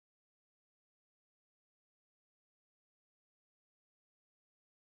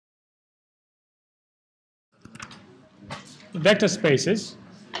vector spaces,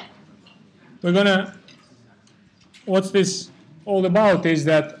 we're going to, what's this all about is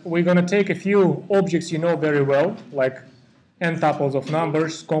that we're going to take a few objects you know very well, like n tuples of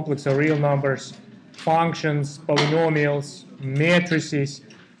numbers, complex or real numbers, functions, polynomials, matrices.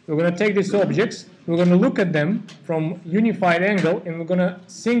 We're going to take these objects, we're going to look at them from unified angle, and we're going to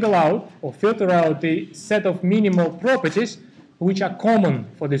single out or filter out the set of minimal properties which are common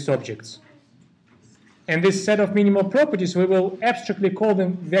for these objects. And this set of minimal properties, we will abstractly call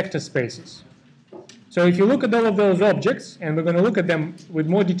them vector spaces. So if you look at all of those objects, and we're going to look at them with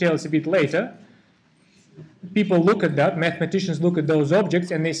more details a bit later, people look at that, mathematicians look at those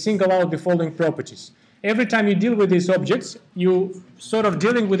objects, and they single out the following properties. Every time you deal with these objects, you sort of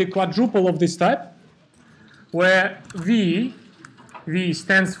dealing with a quadruple of this type, where V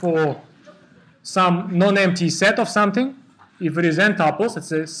stands for some non-empty set of something. If it is n tuples,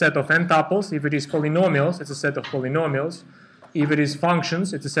 it's a set of n tuples. If it is polynomials, it's a set of polynomials. If it is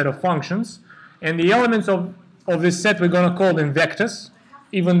functions, it's a set of functions. And the elements of this set, we're going to call them vectors,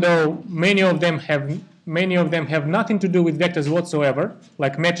 even though many of them have nothing to do with vectors whatsoever,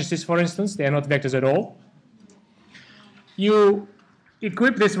 like matrices, for instance. They are not vectors at all. You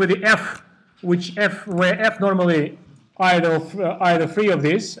equip this with the f, where f normally either three of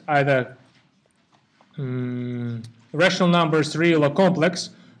these, either rational numbers, real or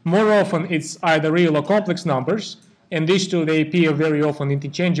complex. More often it's either real or complex numbers, and these two, they appear very often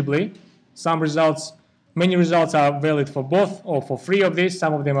interchangeably. Many results are valid for both or for three of these.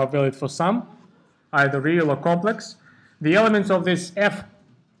 Some of them are valid for some, either real or complex. The elements of this F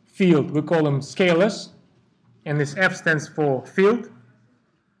field, we call them scalars, and this F stands for field.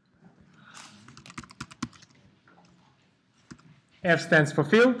 F stands for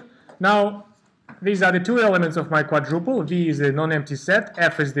field. Now, these are the two elements of my quadruple. V is a non-empty set.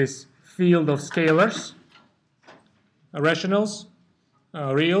 F is this field of scalars, rationals,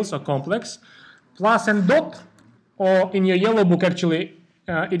 reals or complex. Plus and dot, or in your yellow book actually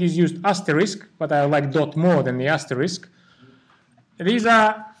it is used asterisk, but I like dot more than the asterisk. These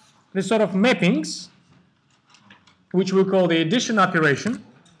are the sort of mappings which we call the addition operation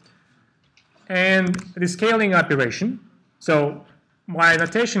and the scaling operation. So my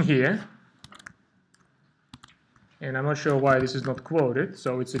notation here, and I'm not sure why this is not quoted,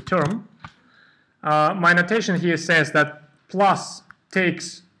 so it's a term. My notation here says that plus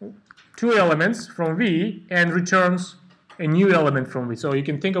takes two elements from V and returns a new element from V. So you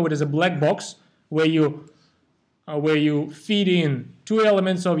can think of it as a black box where you feed in two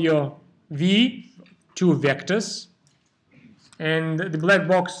elements of your V, two vectors, and the black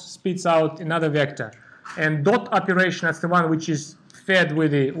box spits out another vector. And dot operation, that's the one which is fed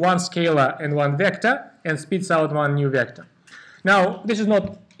with the one scalar and one vector and spits out one new vector. Now, this is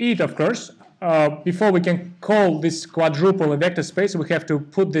not it, of course. Before we can call this quadruple a vector space, we have to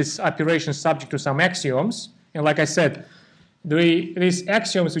put this operation subject to some axioms. And like I said, these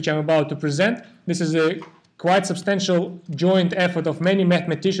axioms which I'm about to present, this is a quite substantial joint effort of many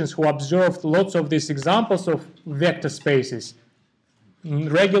mathematicians who observed lots of these examples of vector spaces.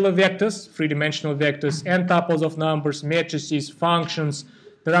 Regular vectors, three-dimensional vectors, n tuples of numbers, matrices, functions.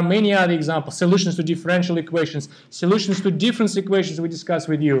 There are many other examples, solutions to differential equations, solutions to difference equations we discussed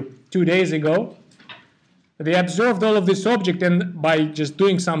with you 2 days ago. They observed all of this object, and by just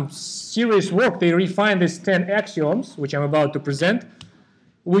doing some serious work, they refined these 10 axioms, which I'm about to present,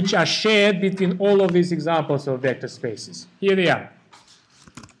 which are shared between all of these examples of vector spaces. Here they are.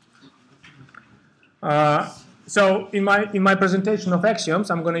 So in my presentation of axioms,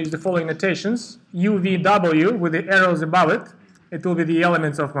 I'm going to use the following notations. U, V, W with the arrows above it. It will be the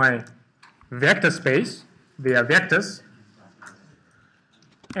elements of my vector space. They are vectors.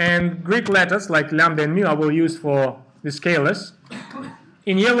 And Greek letters like lambda and mu I will use for the scalars.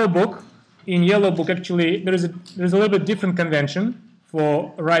 In yellow book actually there is a little bit different convention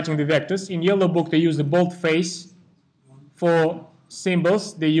for writing the vectors. In yellow book they use the bold face for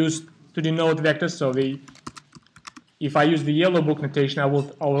symbols. They use to denote vectors. So if I use the yellow book notation, I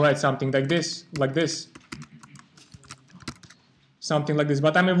will write something like this, something like this.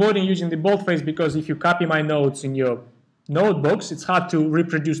 But I'm avoiding using the boldface because if you copy my notes in your notebooks, it's hard to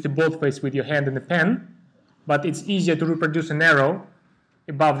reproduce the boldface with your hand and the pen, but it's easier to reproduce an arrow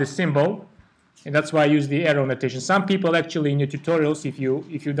above the symbol, and that's why I use the arrow notation. Some people actually in your tutorials, if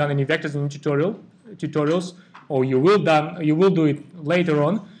you've done any vectors in tutorials, or you will do it later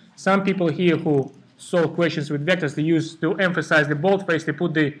on, some people here who solve questions with vectors, they use to emphasize the boldface, they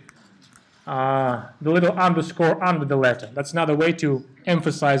put the little underscore under the letter. That's another way to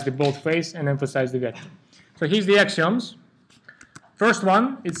emphasize the boldface and emphasize the vector. So here's the axioms. First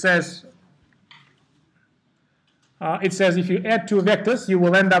one, it says it says if you add two vectors, you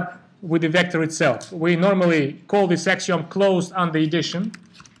will end up with the vector itself. We normally call this axiom closed under addition.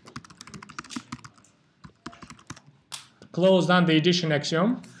 Closed under addition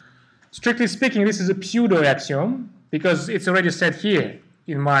axiom. Strictly speaking, this is a pseudo axiom because it's already said here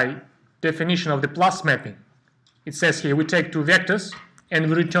in my definition of the plus mapping. It says here we take two vectors and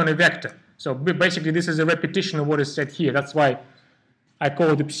we return a vector. So basically this is a repetition of what is said here. That's why I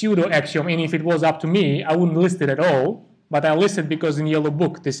call it the pseudo axiom, and if it was up to me, I wouldn't list it at all, but I list it because in Yellow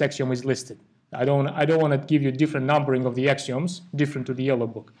Book this axiom is listed. I don't want to give you different numbering of the axioms, different to the Yellow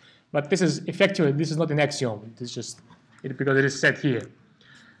Book. But this is effectively, this is not an axiom, it's just because it is said here.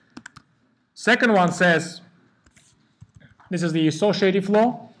 Second one says, this is the associative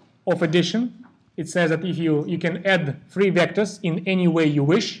law of addition. It says that if you can add three vectors in any way you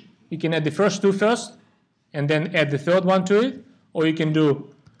wish. You can add the first two first, and then add the third one to it, or you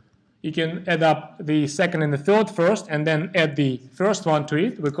can add up the second and the third first, and then add the first one to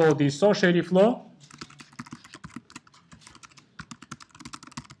it. We call it the associative law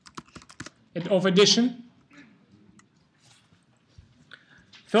of addition.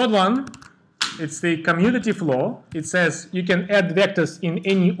 Third one, it's the commutative law. It says you can add vectors in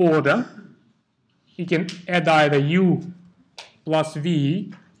any order. You can add either u plus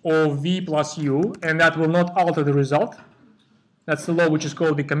v or v plus u, and that will not alter the result. That's the law which is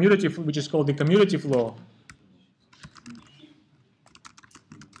called the commutative law.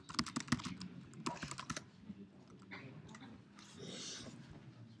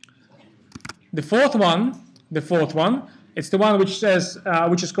 The fourth one, it's the one which says,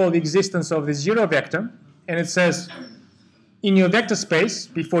 which is called the existence of the zero vector, and it says in your vector space,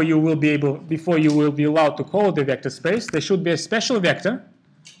 before you will be allowed to call it the vector space, there should be a special vector,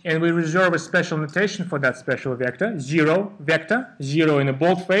 and we reserve a special notation for that special vector, zero vector, zero in a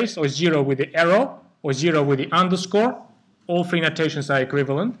boldface, or zero with the arrow, or zero with the underscore. All three notations are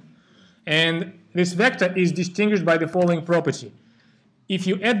equivalent. And this vector is distinguished by the following property. If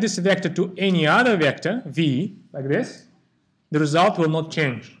you add this vector to any other vector, v, like this, the result will not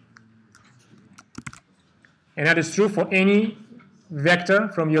change. And that is true for any vector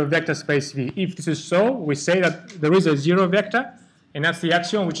from your vector space v. If this is so, we say that there is a zero vector, and that's the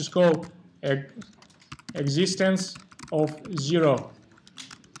axiom which is called existence of zero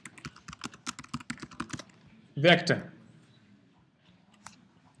vector.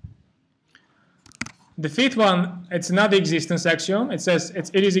 The fifth one, it's another existence axiom. It says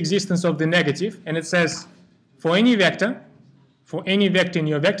it is existence of the negative, and it says for any vector in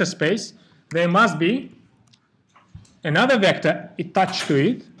your vector space, there must be another vector attached to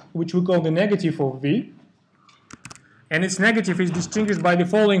it, which we call the negative of v. And its negative is distinguished by the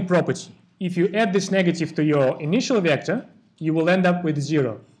following property. If you add this negative to your initial vector, you will end up with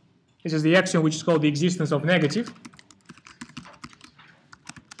 0. This is the axiom which is called the existence of negative.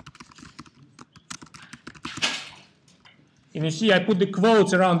 And you see I put the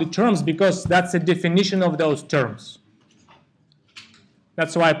quotes around the terms because that's the definition of those terms.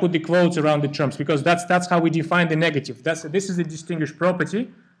 That's why I put the quotes around the terms, because that's how we define the negative. This is the distinguished property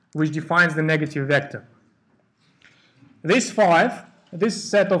which defines the negative vector. This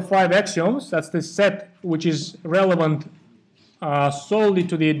set of 5 axioms, that's the set which is relevant solely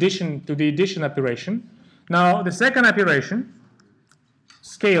to the addition operation. Now, the second operation,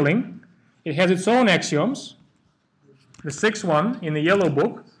 scaling, it has its own axioms. The sixth one in the Yellow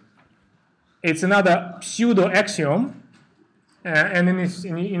Book, it's another pseudo axiom. And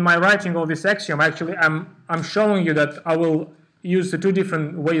in my writing of this axiom, actually, I'm showing you that I will use the two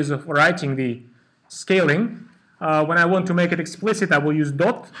different ways of writing the scaling. When I want to make it explicit, I will use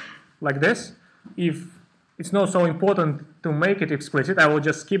dot, like this. If it's not so important to make it explicit, I will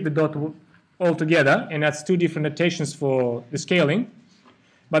just skip the dot altogether, and that's two different notations for the scaling.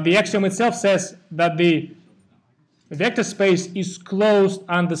 But the axiom itself says that the vector space is closed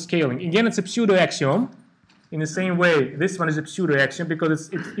under scaling. Again, it's a pseudo axiom. In the same way, this one is a pseudo axiom because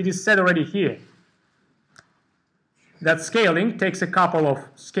it is said already here that scaling takes a couple of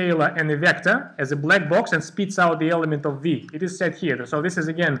scalar and a vector as a black box and spits out the element of v. It is said here. So this is,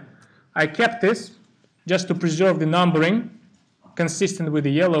 again, I kept this just to preserve the numbering consistent with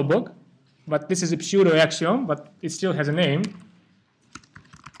the Yellow Book. But this is a pseudo axiom, but it still has a name.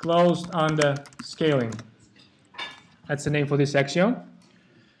 Closed under scaling. That's the name for this axiom.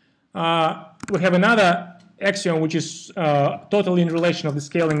 We have another axiom which is totally in relation of the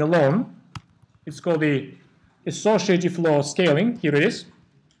scaling alone. It's called the Associative Law Scaling. Here it is.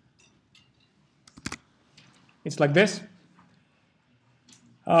 It's like this,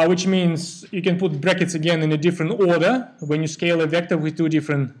 which means you can put brackets again in a different order when you scale a vector with two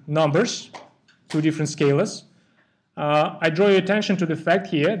different numbers, two different scalars. I draw your attention to the fact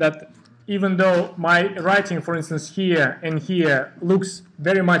here that even though my writing, for instance, here and here looks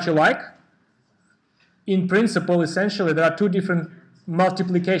very much alike, in principle, essentially, there are two different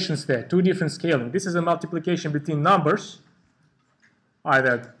multiplications there, two different scaling. This is a multiplication between numbers,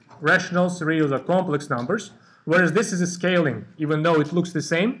 either rationals, reals, or complex numbers, whereas this is a scaling. Even though it looks the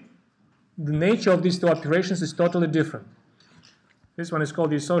same, the nature of these two operations is totally different. This one is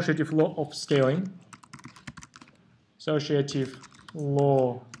called the Associative Law of Scaling. Associative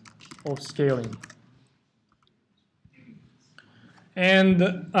Law of Scaling. And,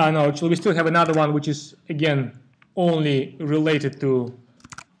 no, actually we still have another one which is, again, only related to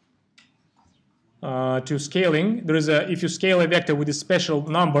scaling. There is if you scale a vector with a special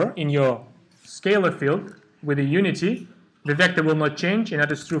number in your scalar field with a unity, the vector will not change, and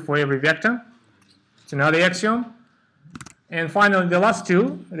that is true for every vector. It's another axiom. And finally, the last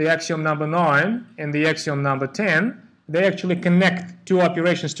two, the axiom number 9 and the axiom number 10, they actually connect two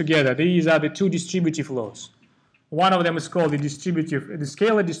operations together. These are the two distributive laws. One of them is called the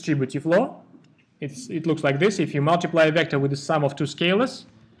scalar distributive law. It looks like this. If you multiply a vector with the sum of two scalars,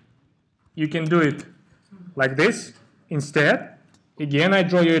 you can do it like this instead. Again, I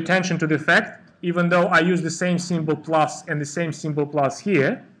draw your attention to the fact, even though I use the same symbol plus and the same symbol plus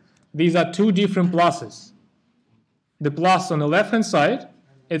here, these are two different pluses. The plus on the left-hand side,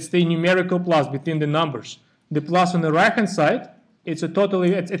 it's the numerical plus between the numbers. The plus on the right-hand side, it's a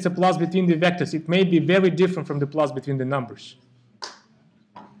plus between the vectors. It may be very different from the plus between the numbers.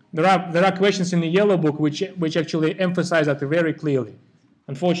 There are questions in the yellow book which actually emphasize that very clearly.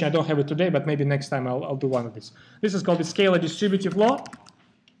 Unfortunately, I don't have it today, but maybe next time I'll do one of these. This is called the Scalar Distributive Law.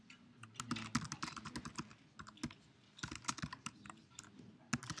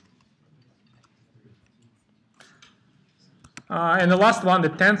 And the last one, the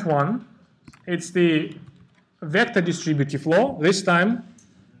 10th one, it's the Vector Distributive Law. This time,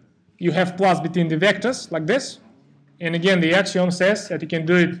 you have plus between the vectors, like this. And again, the axiom says that you can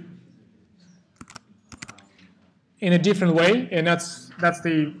do it in a different way, and that's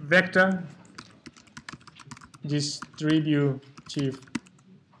the Vector Distributive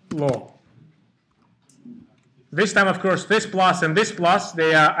Law. This time, of course, this plus and this plus,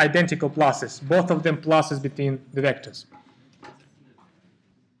 they are identical pluses. Both of them pluses between the vectors.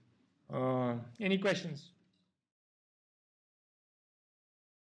 Any questions?